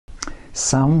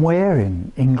Somewhere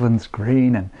in England's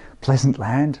green and pleasant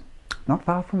land, not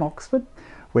far from Oxford,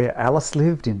 where Alice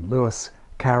lived in Lewis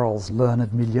Carroll's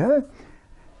learned milieu,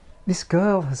 this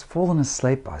girl has fallen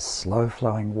asleep by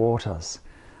slow-flowing waters.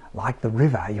 Like the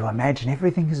river, you imagine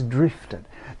everything has drifted.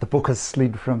 The book has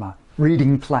slid from a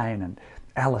reading plane and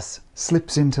Alice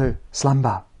slips into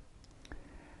slumber.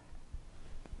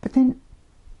 But then,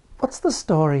 what's the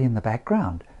story in the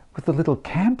background with the little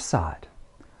campsite?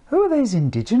 Who are these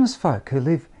indigenous folk who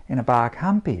live in a bark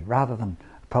humpy rather than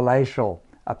a palatial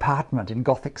apartment in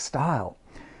Gothic style?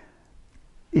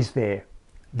 Is their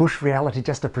bush reality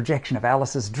just a projection of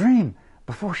Alice's dream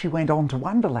before she went on to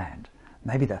Wonderland?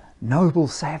 Maybe the noble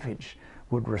savage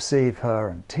would receive her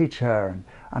and teach her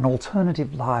an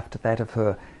alternative life to that of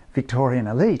her Victorian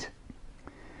elite.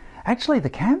 Actually, the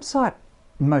campsite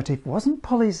motif wasn't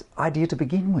Polly's idea to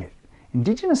begin with.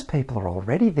 Indigenous people are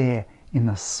already there in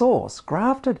the source,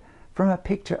 grafted from a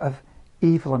picture of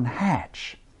Evelyn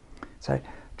Hatch. So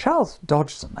Charles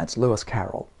Dodgson, that's Lewis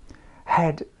Carroll,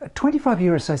 had a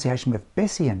 25-year association with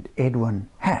Bessie and Edwin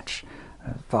Hatch,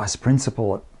 vice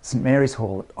principal at St Mary's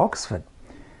Hall at Oxford.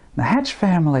 The Hatch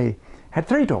family had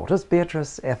 3 daughters,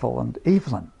 Beatrice, Ethel and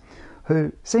Evelyn,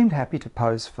 who seemed happy to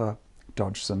pose for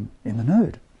Dodgson in the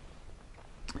nude.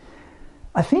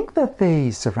 I think that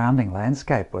the surrounding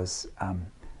landscape was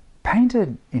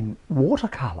painted in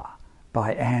watercolour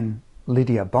by Anne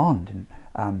Lydia Bond in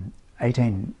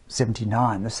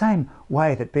 1879, the same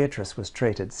way that Beatrice was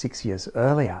treated 6 years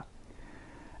earlier.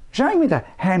 Showing me the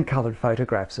hand-coloured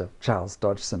photographs of Charles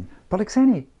Dodgson,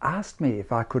 Polixeni asked me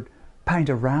if I could paint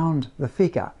around the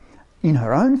figure in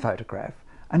her own photograph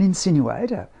and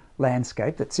insinuate a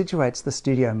landscape that situates the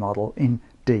studio model in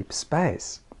deep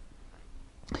space.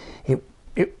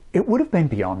 It would have been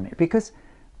beyond me, because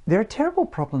there are terrible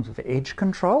problems with edge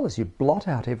control as you blot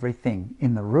out everything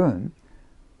in the room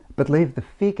but leave the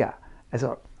figure as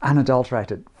an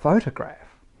unadulterated photograph.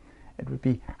 It would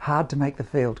be hard to make the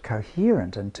field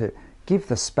coherent and to give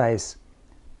the space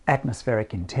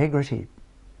atmospheric integrity.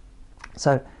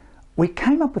 So we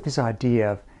came up with this idea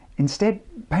of instead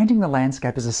painting the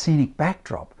landscape as a scenic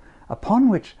backdrop upon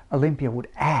which Olympia would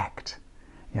act.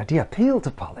 The idea appealed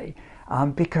to Polly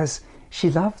because she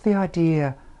loved the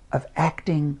idea of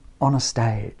acting on a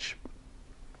stage.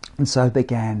 And so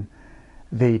began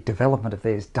the development of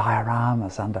these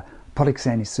dioramas under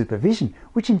Polixeni's supervision,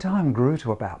 which in time grew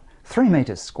to about 3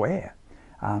 metres square,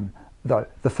 though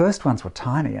the first ones were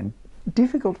tiny and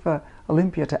difficult for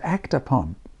Olympia to act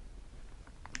upon.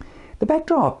 The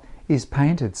backdrop is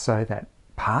painted so that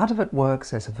part of it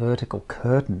works as a vertical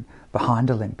curtain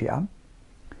behind Olympia,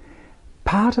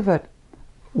 part of it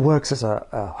works as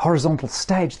a horizontal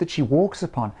stage that she walks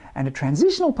upon, and a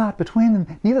transitional part between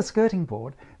them near the skirting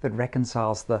board that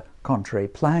reconciles the contrary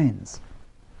planes.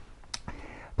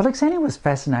 Polixeni was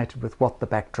fascinated with what the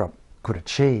backdrop could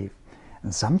achieve,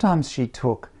 and sometimes she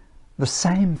took the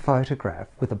same photograph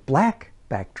with a black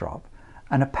backdrop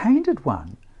and a painted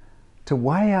one to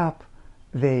weigh up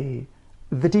the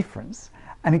difference.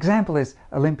 An example is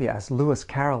Olympia as Lewis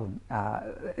Carroll,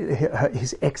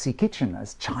 his exy kitchen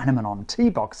as Chinaman on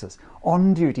tea boxes,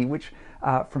 on duty, which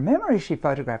from memory she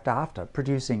photographed after,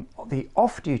 producing the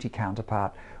off-duty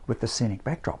counterpart with the scenic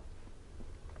backdrop.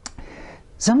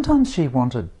 Sometimes she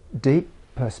wanted deep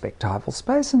perspectival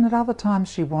space, and at other times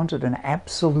she wanted an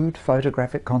absolute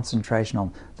photographic concentration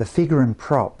on the figure and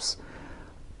props,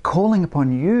 calling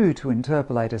upon you to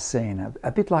interpolate a scene,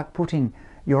 a bit like putting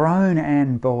your own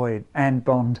Anne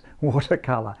Bond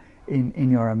watercolour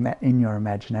in your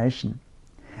imagination.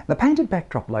 The painted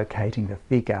backdrop locating the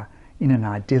figure in an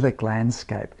idyllic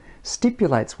landscape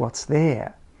stipulates what's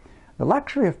there. The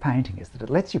luxury of painting is that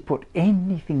it lets you put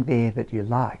anything there that you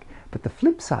like, but the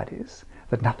flip side is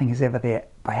that nothing is ever there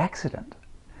by accident.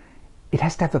 It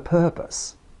has to have a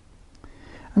purpose.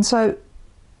 And so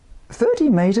 30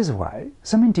 metres away,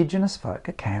 some indigenous folk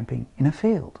are camping in a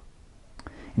field.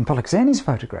 In Polixeni's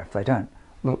photograph, they don't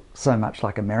look so much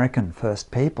like American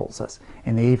First Peoples as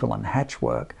in the Evelyn Hatch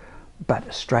work, but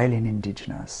Australian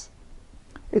Indigenous.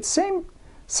 It seemed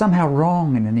somehow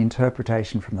wrong in an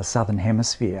interpretation from the Southern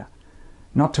Hemisphere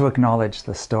not to acknowledge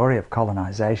the story of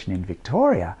colonisation in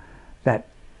Victoria that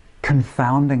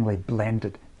confoundingly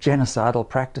blended genocidal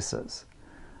practices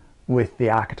with the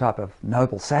archetype of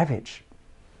noble savage.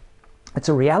 It's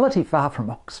a reality far from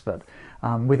Oxford,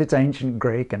 with its ancient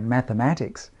Greek and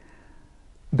mathematics,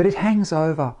 but it hangs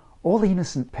over all the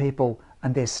innocent people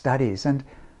and their studies, and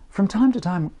from time to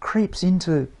time creeps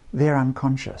into their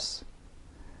unconscious.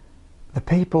 The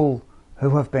people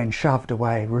who have been shoved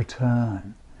away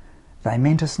return. They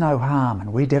meant us no harm,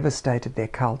 and we devastated their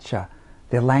culture.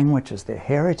 their languages, their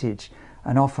heritage,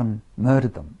 and often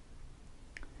murdered them.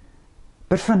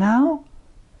 But for now,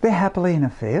 they're happily in a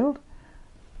field,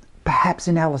 perhaps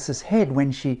in Alice's head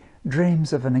when she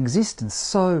dreams of an existence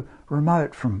so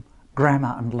remote from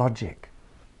grammar and logic.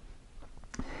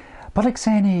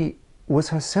 Polixeni was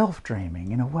herself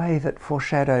dreaming in a way that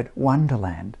foreshadowed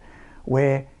Wonderland,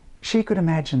 where she could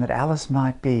imagine that Alice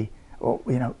might be, or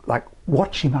like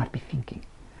what she might be thinking.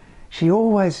 She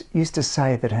always used to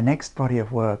say that her next body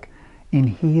of work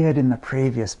inhered in the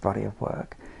previous body of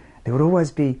work. There would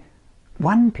always be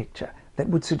one picture that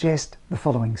would suggest the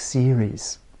following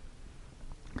series.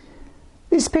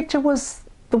 This picture was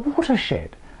the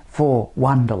watershed for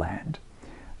Wonderland,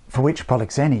 for which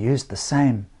Polixeni used the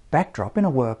same backdrop in a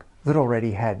work that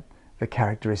already had the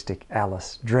characteristic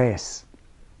Alice dress.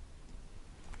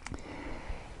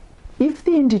 If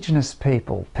the indigenous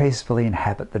people peacefully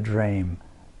inhabit the dream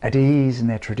at ease in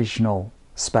their traditional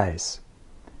space,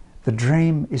 the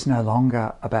dream is no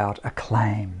longer about a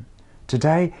claim.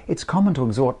 Today, it's common to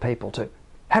exhort people to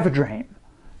have a dream,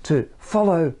 to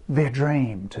follow their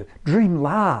dream, to dream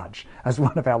large, as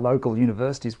one of our local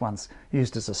universities once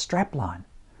used as a strapline.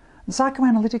 And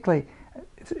psychoanalytically,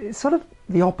 it's sort of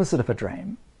the opposite of a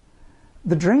dream.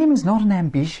 The dream is not an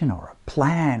ambition or a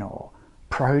plan or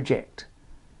project.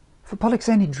 For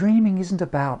Polixeni, dreaming isn't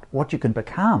about what you can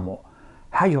become or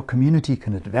how your community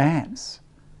can advance.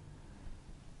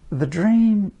 The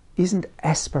dream isn't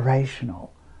aspirational,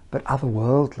 but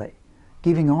otherworldly,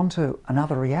 giving on to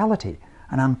another reality,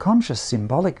 an unconscious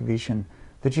symbolic vision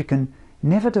that you can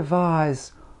never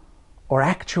devise or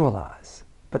actualize,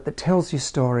 but that tells you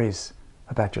stories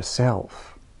about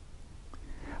yourself.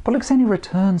 Polixeni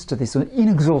returns to this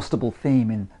inexhaustible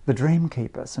theme in The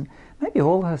Dreamkeepers and maybe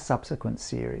all her subsequent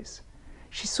series.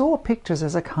 She saw pictures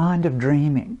as a kind of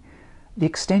dreaming, the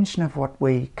extension of what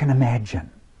we can imagine,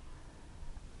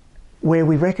 where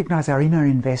we recognise our inner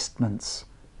investments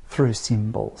through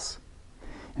symbols.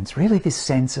 And it's really this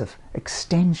sense of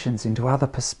extensions into other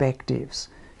perspectives,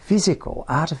 physical,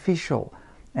 artificial,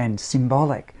 and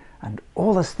symbolic, and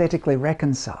all aesthetically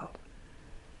reconciled,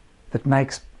 that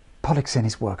makes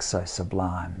Polixeni's work so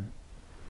sublime.